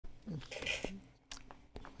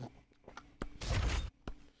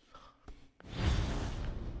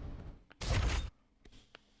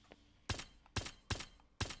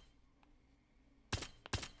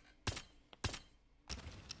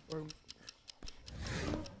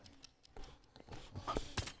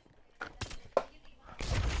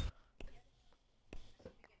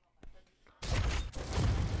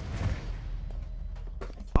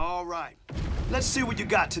All right, let's see what you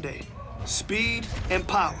got today. Speed and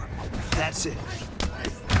power, that's it.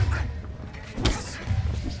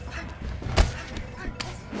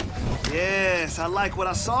 Yes, I like what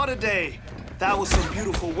I saw today. That was some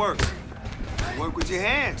beautiful work. Work with your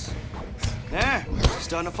hands. Yeah,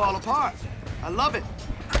 starting to fall apart. I love it.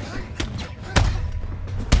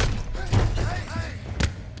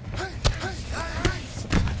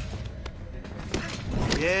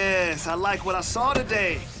 Yes, I like what I saw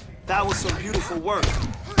today. That was some beautiful work.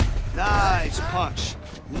 Nice punch.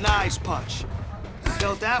 Nice punch.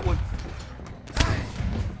 Felt that one.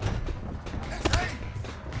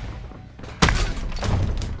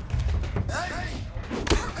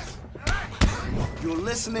 You're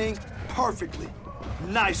listening perfectly.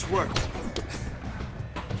 Nice work.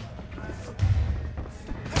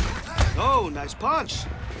 Oh, nice punch.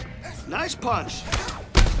 Nice punch.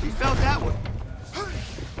 He felt that one.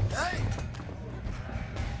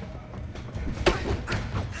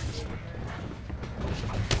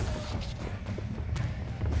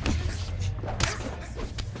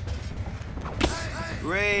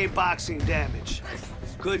 Great boxing damage.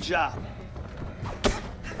 Good job.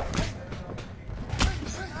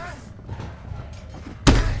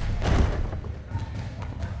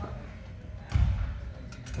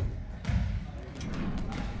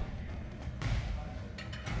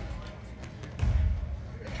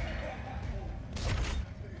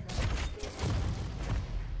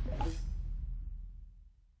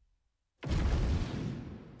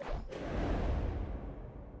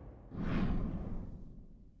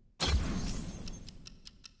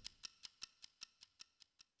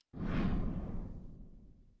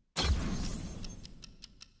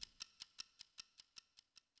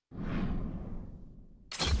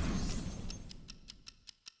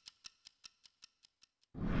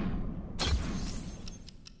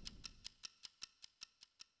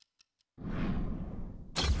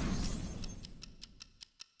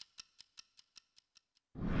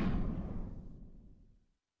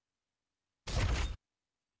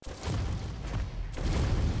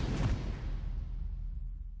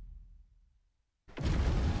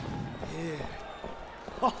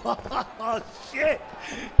 Oh, shit.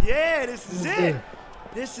 Yeah, this is it.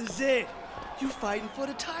 This is it. You fighting for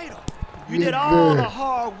the title. You did all the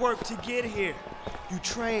hard work to get here. You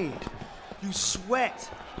trained. You sweat.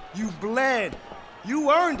 You bled.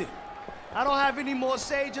 You earned it. I don't have any more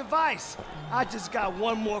sage advice. I just got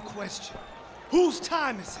one more question. Whose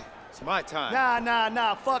time is it? It's my time.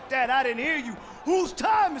 Nah. Fuck that. I didn't hear you. Whose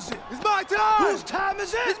time is it? It's my time! Whose time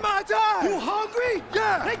is it? It's my time! You hungry?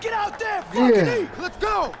 Yeah! Then get out there, fucking eat! Let's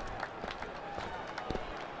go!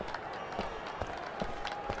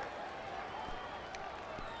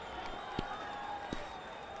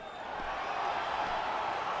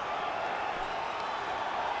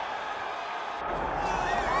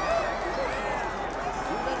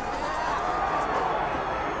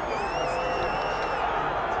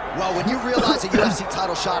 Well, when you realize a UFC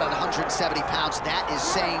title shot at 170 pounds, that is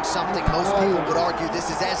saying something. Most people would argue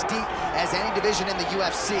this is as deep as any division in the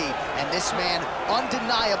UFC, and this man,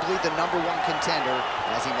 undeniably the #1 contender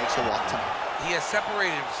as he makes a walk tonight. He has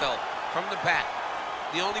separated himself from the pack.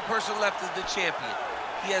 The only person left is the champion.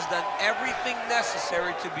 He has done everything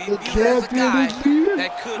necessary to be viewed as a guy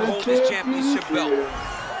that could hold his championship belt.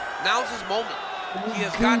 Now's his moment. He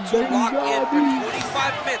has got to lock in for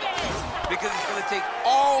 25 minutes because it's going to take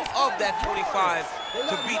all of that 25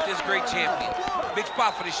 to beat this great champion. Big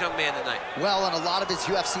spot for this young man tonight. Well, and a lot of his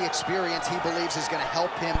UFC experience he believes is going to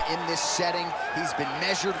help him in this setting. He's been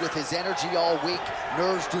measured with his energy all week.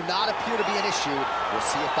 Nerves do not appear to be an issue. We'll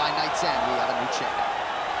see if by night's end we have a new champion.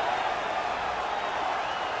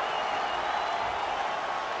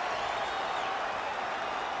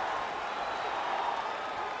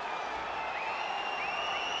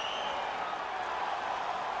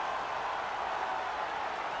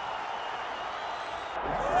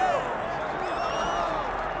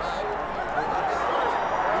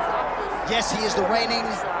 Yes, he is the reigning,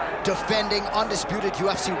 defending, undisputed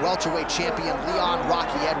UFC welterweight champion, Leon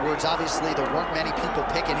Rocky Edwards. Obviously, there weren't many people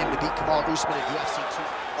picking him to beat Kamaru Usman at UFC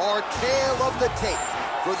 2. Our tale of the tape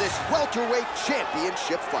for this welterweight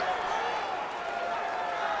championship fight.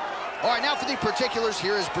 All right, now for the particulars,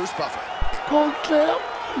 here is Bruce Buffer. Go, champ.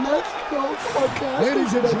 Let's go, podcast.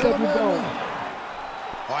 Ladies and gentlemen.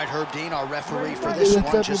 All right, Herb Dean, our referee for this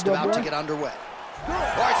one, just about to get underway. All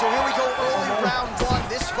right, so here we go, early round one.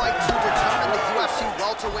 This fight to determine the UFC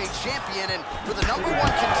welterweight champion and for the #1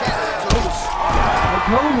 contender to lose. I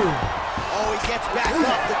told you. Oh, he gets back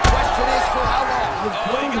up. The question is for how long?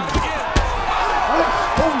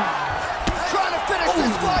 Trying to finish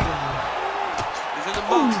this fight. He's in the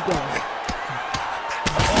box.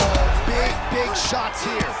 Oh, big shots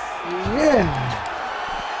here. Yeah.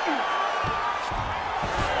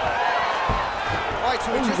 All right,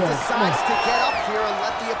 so he just decides to get up here and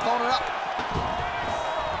let the opponent up.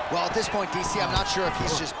 Well, at this point, DC, I'm not sure if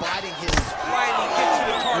he's just biding his... Flying knee gets to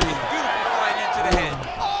the target. Beautiful flying knee to the head.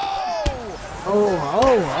 Oh.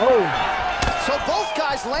 So both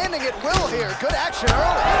guys landing at will here. Good action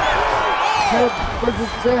early. Champ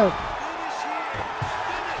versus champ.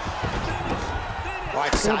 All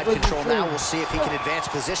right, side control now. We'll see if he can advance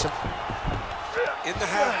position. In the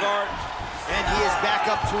half guard. And he is back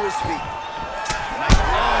up to his feet.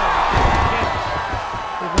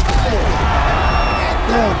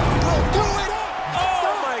 Will do it.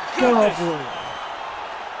 Oh my goodness.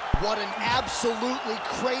 What an absolutely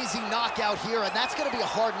crazy knockout here, and that's going to be a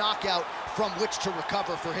hard knockout from which to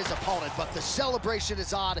recover for his opponent, but the celebration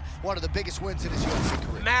is on. One of the biggest wins in his UFC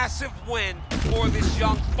career. Massive win for this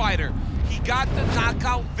young fighter. He got the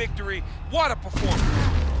knockout victory. What a performance.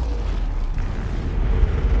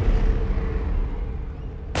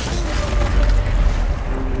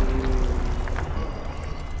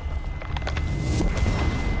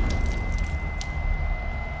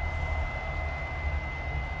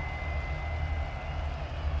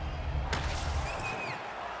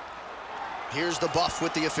 Here's the buff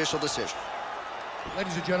with the official decision.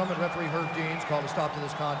 Ladies and gentlemen, referee Herb Dean's called a stop to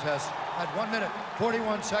this contest at 1 minute,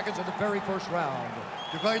 41 seconds of the very first round.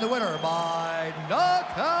 Declaring the winner by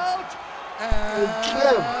knockout and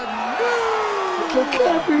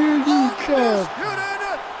undisputed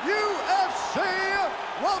UFC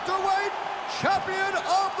welterweight champion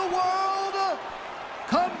of the world,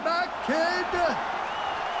 Comeback Kid.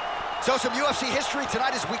 So some UFC history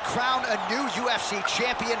tonight as we crown a new UFC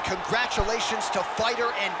champion. Congratulations to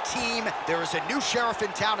fighter and team. There is a new sheriff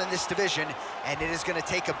in town in this division, and it is going to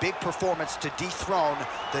take a big performance to dethrone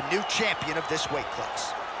the new champion of this weight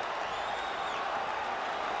class.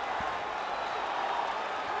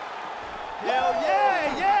 Hell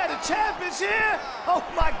yeah, the champ is here. Oh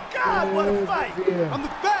my God, what a fight. Yeah. I'm the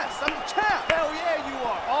best, I'm the champ. Hell yeah, you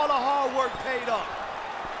are. All the hard work paid off.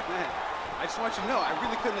 Man, I just want you to know, I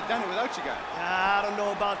really couldn't have done it without you guys. I don't know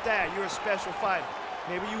about that. You're a special fighter.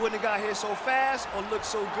 Maybe you wouldn't have got here so fast or looked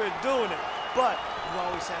so good doing it, but you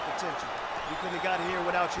always have potential. We couldn't have got here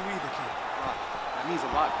without you either, kid. Wow, that means a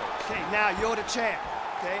lot, Coach. Okay, now you're the champ,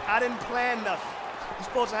 okay? I didn't plan nothing. You're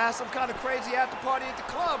supposed to have some kind of crazy after party at the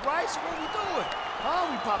club, right? So what we doing? Huh?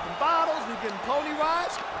 We popping bottles, we getting pony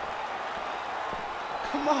rides?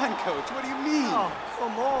 Come on, Coach, what do you mean? Oh,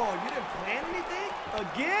 come on. You didn't plan anything?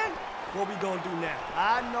 Again? What we gonna do now?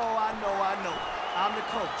 I know. I'm the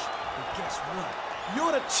coach. But guess what?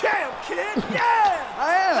 You're the champ, kid! Yeah!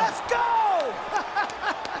 I am! Let's go!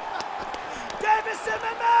 Davis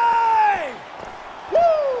MMA!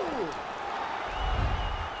 Woo!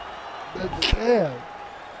 The champ.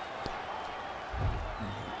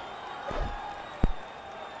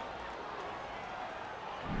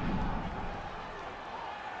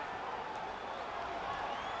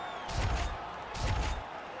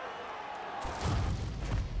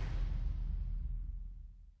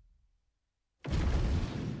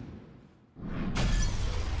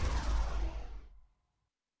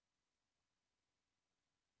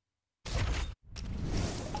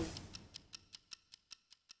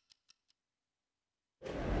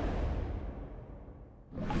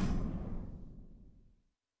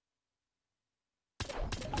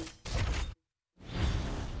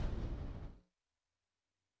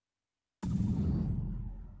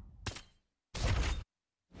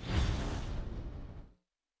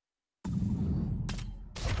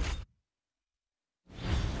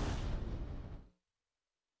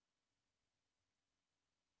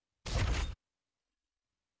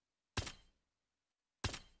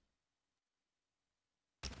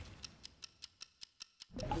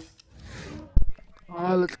 All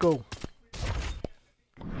right, let's go.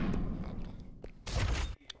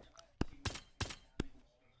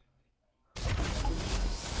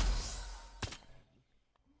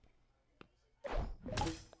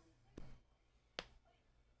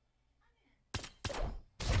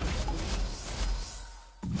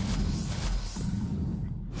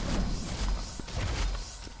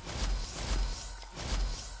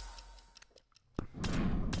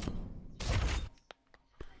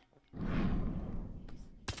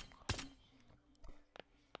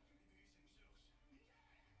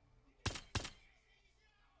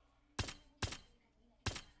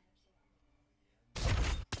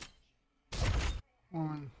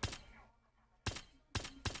 on.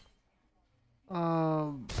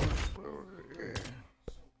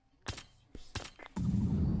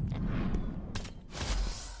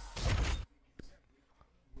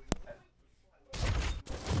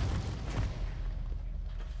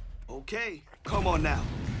 Okay, come on now.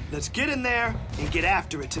 Let's get in there and get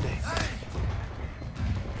after it today.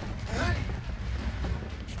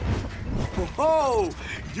 Oh,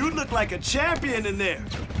 you look like a champion in there.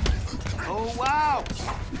 Oh, wow.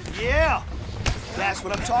 Yeah, that's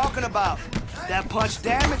what I'm talking about. That punch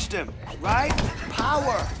damaged him, right?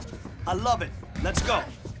 Power. I love it. Let's go.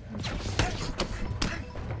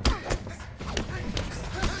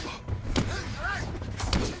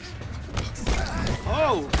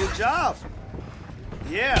 Oh, good job.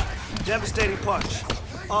 Yeah, devastating punch.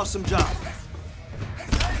 Awesome job.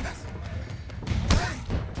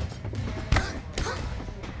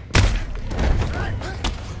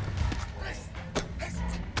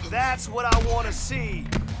 That's what I want to see.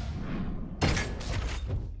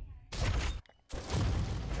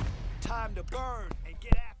 Time to burn and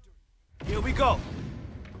get after it. Here we go.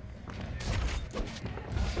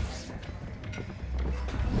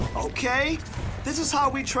 Okay, this is how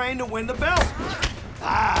we train to win the belt.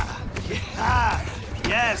 Ah, yeah,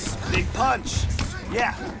 yes, big punch.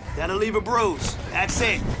 Yeah, that'll leave a bruise. That's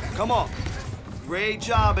it. Come on. Great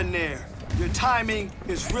job in there. Your timing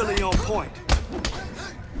is really on point.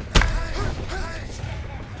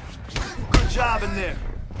 Good job in there.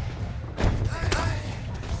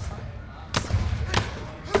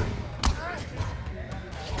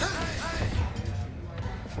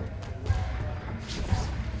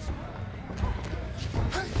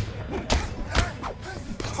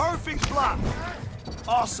 Perfect block.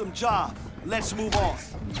 Awesome job. Let's move on.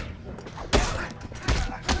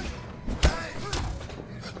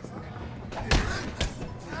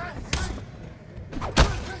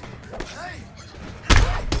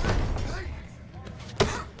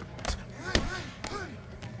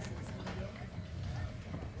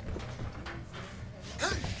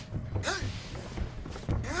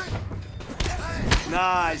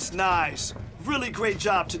 Nice, nice. Really great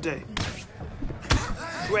job today.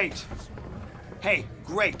 Great. Hey,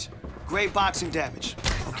 great. Great boxing damage.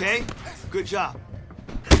 Okay? Good job.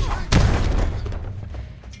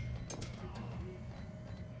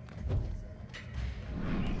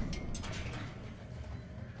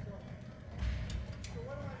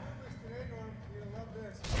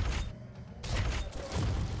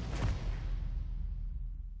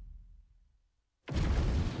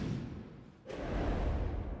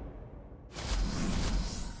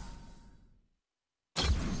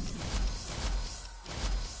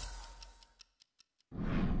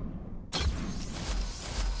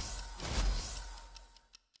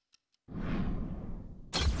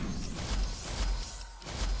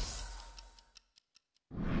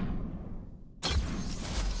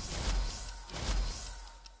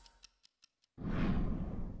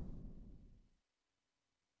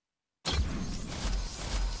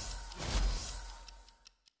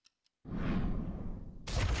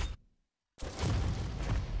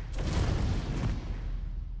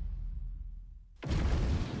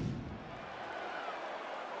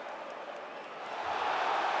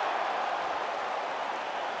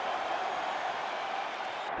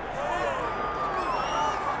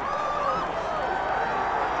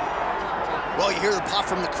 Well, you hear the pop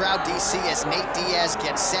from the crowd, DC, as Nate Diaz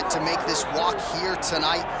gets set to make this walk here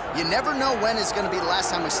tonight. You never know when it's going to be the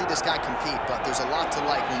last time we see this guy compete, but there's a lot to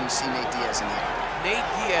like when we see Nate Diaz in the air. Nate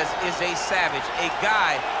Diaz is a savage, a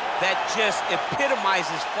guy that just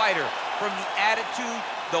epitomizes fighter. From the attitude,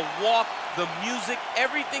 the walk, the music,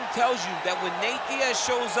 everything tells you that when Nate Diaz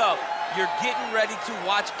shows up, you're getting ready to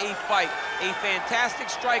watch a fight. A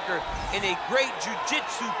fantastic striker and a great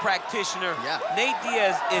jiu-jitsu practitioner. Yeah. Nate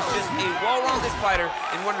Diaz is just a well-rounded fighter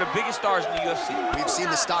and one of the biggest stars in the UFC. We've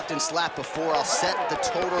seen the Stockton slap before. I'll set the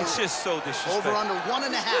total. It's just so disrespectful. Over under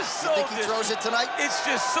 1.5. So you think he throws it tonight? It's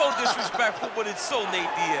just so disrespectful, but it's so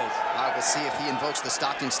Nate Diaz. All right, we'll see if he invokes the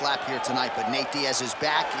Stockton slap here tonight, but Nate Diaz is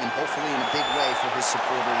back, and hopefully in a big way for his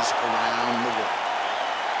supporters around the world.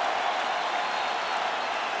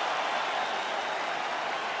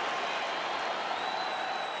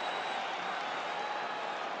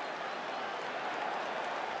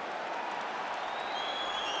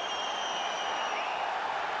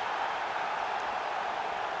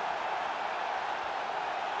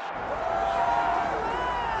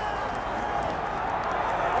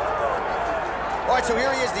 All right, so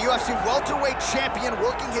here he is, the UFC welterweight champion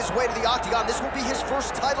working his way to the octagon. This will be his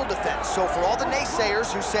first title defense. So for all the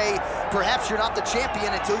naysayers who say perhaps you're not the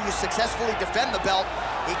champion until you successfully defend the belt,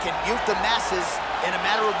 he can mute the masses In a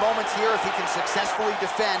matter of moments here, if he can successfully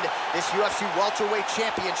defend this UFC welterweight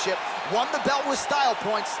championship, won the belt with style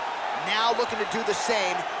points, now looking to do the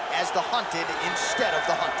same as the hunted instead of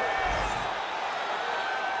the hunter.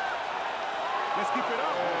 Let's keep it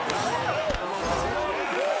up.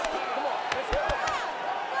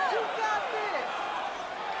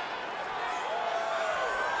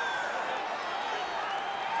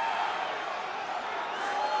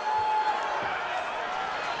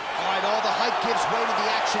 All the hype gives way to the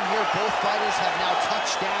action here. Both fighters have now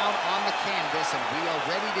touched down on the canvas, and we are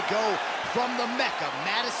ready to go from the Mecca,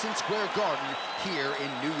 Madison Square Garden, here in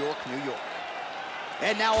New York, New York.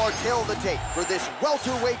 And now our tale of the tape for this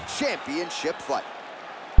welterweight championship fight.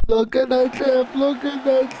 Look at that champ, look at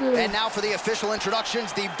that champ. And now for the official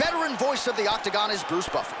introductions, the veteran voice of the Octagon is Bruce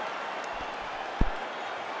Buffer.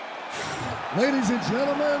 Ladies and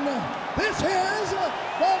gentlemen, this is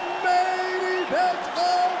the main event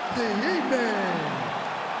of the evening.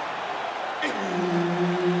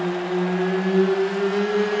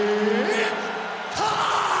 It's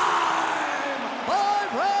time!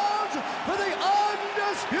 5 rounds for the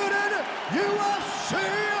undisputed UFC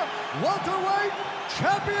welterweight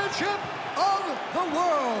championship of the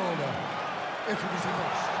world. Introducing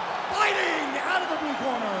first, fighting out of the blue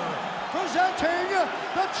corner, presenting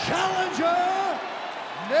the challenger,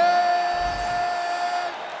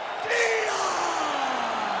 Ned Diaz.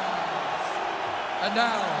 And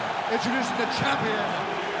now, introducing the champion,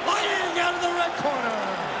 fighting out of the red corner.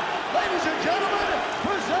 Ladies and gentlemen,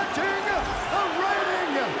 presenting the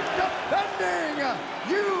reigning, defending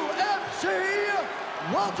UFC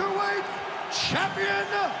welterweight champion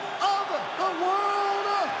of the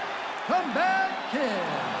world, the Mad Kid.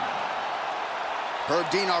 Herb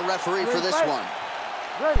Dean, our referee for this one.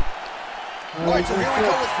 Ready. All right, so here we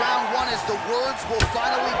go with round one as the words will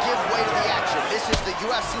finally give way to the action. This is the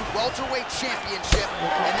UFC welterweight championship,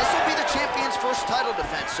 and this will be the champion's first title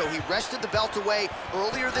defense. So he wrested the belt away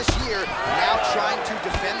earlier this year, now trying to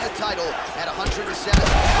defend the title at 107. Punch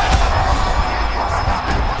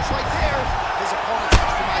right there. His opponent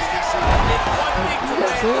compromised DC. It's one thing to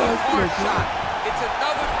land a hard shot. It's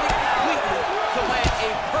another thing completely to land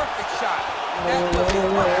a perfect shot. That was a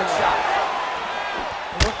perfect shot.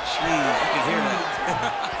 Jeez, you can hear that.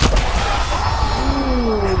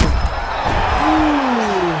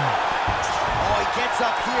 Oh, he gets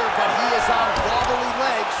up here, but he is on wobbly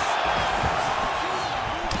legs.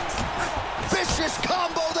 Vicious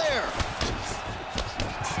combo there.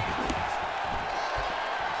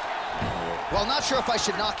 Well, not sure if I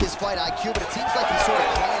should knock his fight IQ, but it seems like he's sort of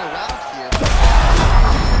playing around here.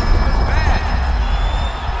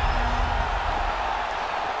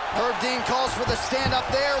 Herb Dean calls for the stand-up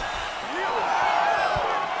there.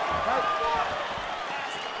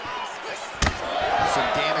 Some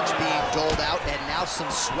damage being doled out, and now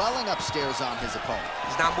some swelling upstairs on his opponent.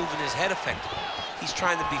 He's not moving his head effectively. He's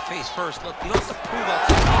trying to be face first. Look, you don't have to prove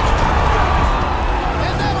that.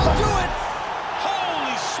 And that'll do it!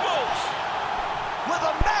 Holy smokes! With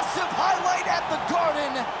a massive highlight at the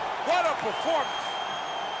Garden. What a performance!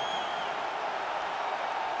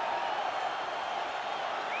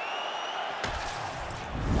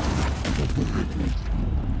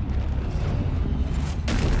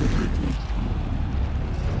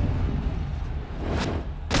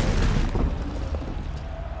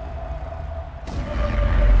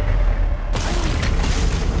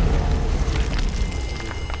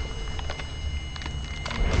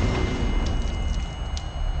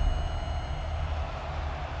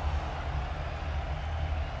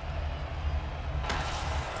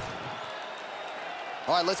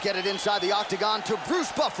 All right, let's get it inside the octagon to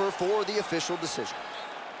Bruce Buffer for the official decision.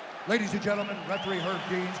 Ladies and gentlemen, referee Herb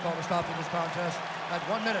Dean's called a stop to this contest at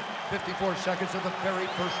 1 minute, 54 seconds of the very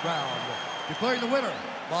first round. Declaring the winner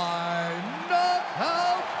by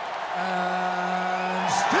knockout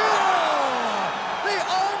and still the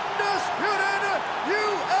undisputed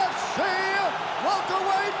UFC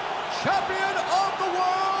welterweight champion of the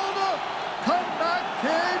world, the Mad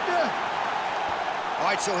Kid. All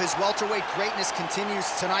right, so his welterweight greatness continues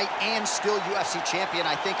tonight and still UFC champion.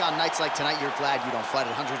 I think on nights like tonight, you're glad you don't fight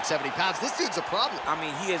at 170 pounds. This dude's a problem. I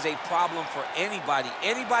mean, he is a problem for anybody.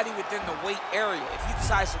 Anybody within the weight area. If he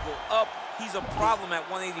decides to go up, he's a problem at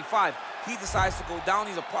 185. He decides to go down,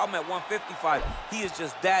 he's a problem at 155. He is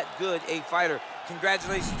just that good a fighter.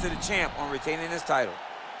 Congratulations to the champ on retaining his title.